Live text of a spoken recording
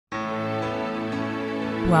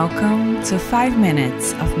Welcome to 5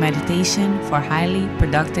 minutes of meditation for highly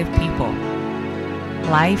productive people.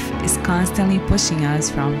 Life is constantly pushing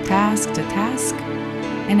us from task to task,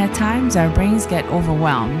 and at times our brains get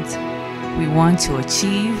overwhelmed. We want to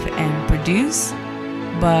achieve and produce,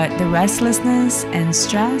 but the restlessness and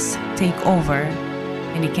stress take over,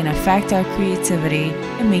 and it can affect our creativity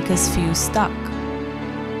and make us feel stuck.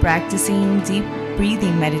 Practicing deep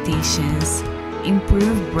breathing meditations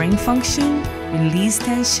improve brain function, release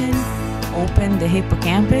tension, open the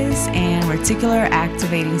hippocampus and reticular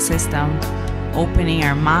activating system, opening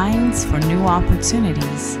our minds for new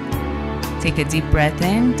opportunities. Take a deep breath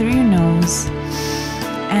in through your nose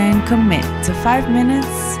and commit to 5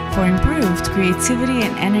 minutes for improved creativity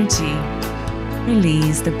and energy.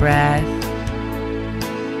 Release the breath.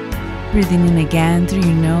 Breathing in again through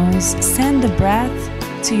your nose, send the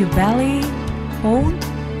breath to your belly, hold,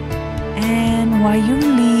 and while you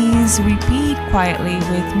release, repeat quietly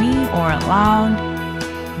with me or out loud.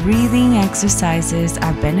 Breathing exercises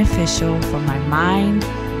are beneficial for my mind,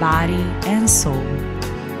 body, and soul.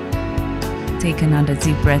 Take another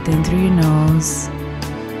deep breath in through your nose,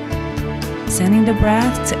 sending the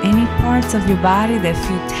breath to any parts of your body that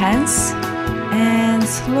feel tense, and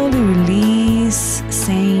slowly release,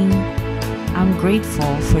 saying, I'm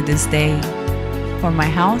grateful for this day, for my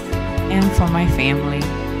health, and for my family.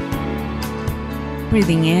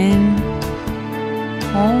 Breathing in,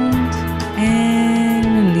 hold, and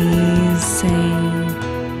release, saying,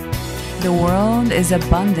 the world is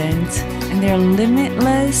abundant and there are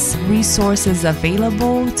limitless resources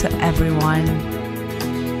available to everyone.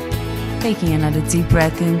 Taking another deep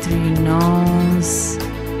breath in through your nose,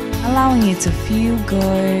 allowing it to feel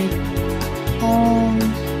good, hold,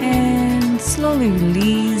 and slowly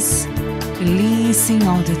release, releasing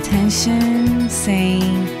all the tension,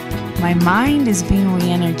 saying, my mind is being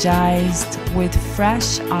re-energized with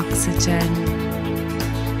fresh oxygen.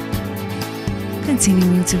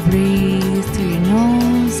 Continuing to breathe through your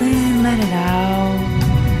nose and let it out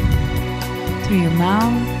through your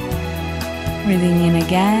mouth. Breathing in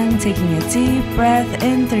again, taking a deep breath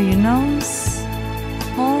in through your nose.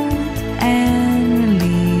 Hold and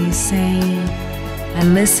release, saying, I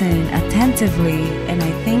listen attentively and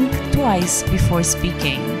I think twice before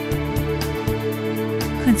speaking.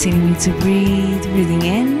 Continuing to breathe, breathing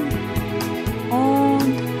in, hold,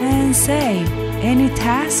 and say, any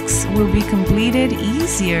tasks will be completed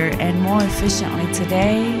easier and more efficiently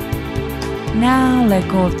today. Now let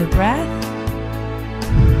go of the breath.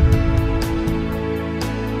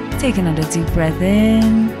 Take another deep breath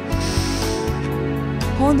in.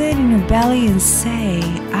 Hold it in your belly and say,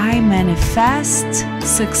 I manifest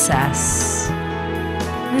success.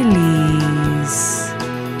 Release.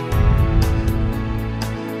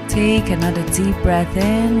 Take another deep breath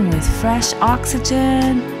in with fresh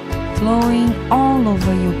oxygen flowing all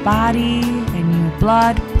over your body and your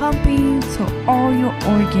blood pumping to all your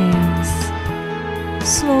organs.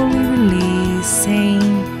 Slowly release,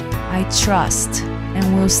 saying, I trust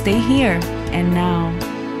and will stay here and now.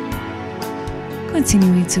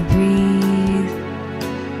 Continuing to breathe.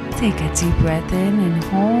 Take a deep breath in and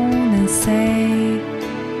hold and say,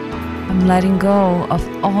 I'm letting go of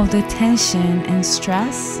all the tension and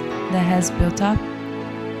stress that has built up.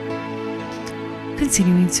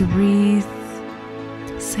 Continuing to breathe,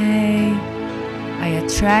 say, I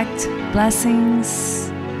attract blessings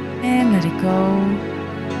and let it go.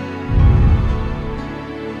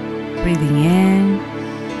 Breathing in,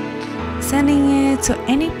 sending it to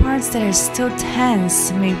any parts that are still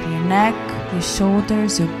tense, maybe your neck, your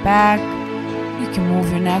shoulders, your back. You can move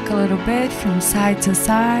your neck a little bit from side to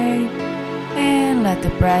side and let the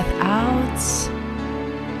breath out.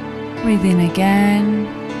 Breathe in again.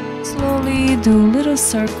 Slowly do little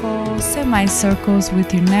circles, semicircles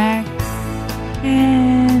with your neck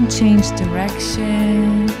and change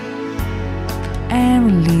direction and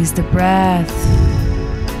release the breath.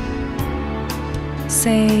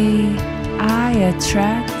 Say, I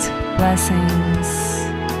attract blessings.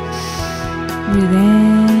 Breathe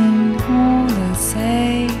in, hold, and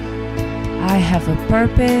say, I have a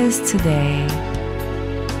purpose today.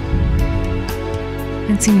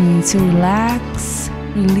 Continuing to relax,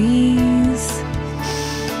 release.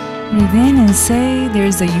 Breathe in and say, there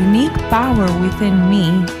is a unique power within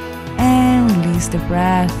me, and release the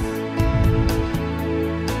breath.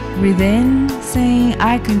 Breathe in, saying,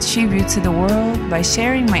 I contribute to the world by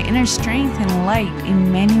sharing my inner strength and light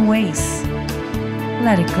in many ways.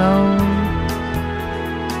 Let it go.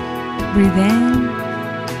 Breathe in.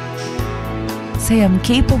 Say, I'm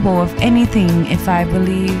capable of anything if I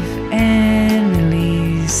believe, and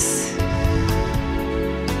release.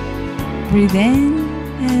 Breathe in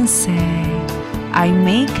and say, I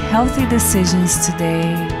make healthy decisions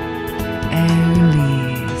today, and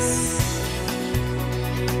release.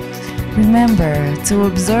 Remember to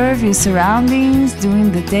observe your surroundings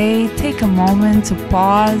during the day. Take a moment to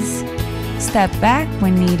pause, step back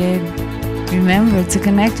when needed. Remember to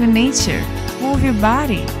connect with nature, move your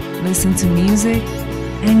body, listen to music,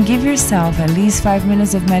 and give yourself at least 5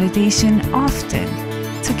 minutes of meditation often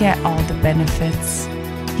to get all the benefits.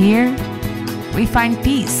 Here, we find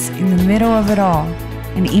peace in the middle of it all,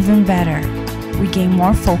 and even better, we gain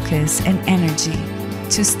more focus and energy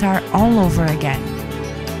to start all over again.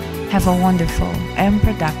 Have a wonderful and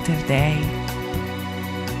productive day.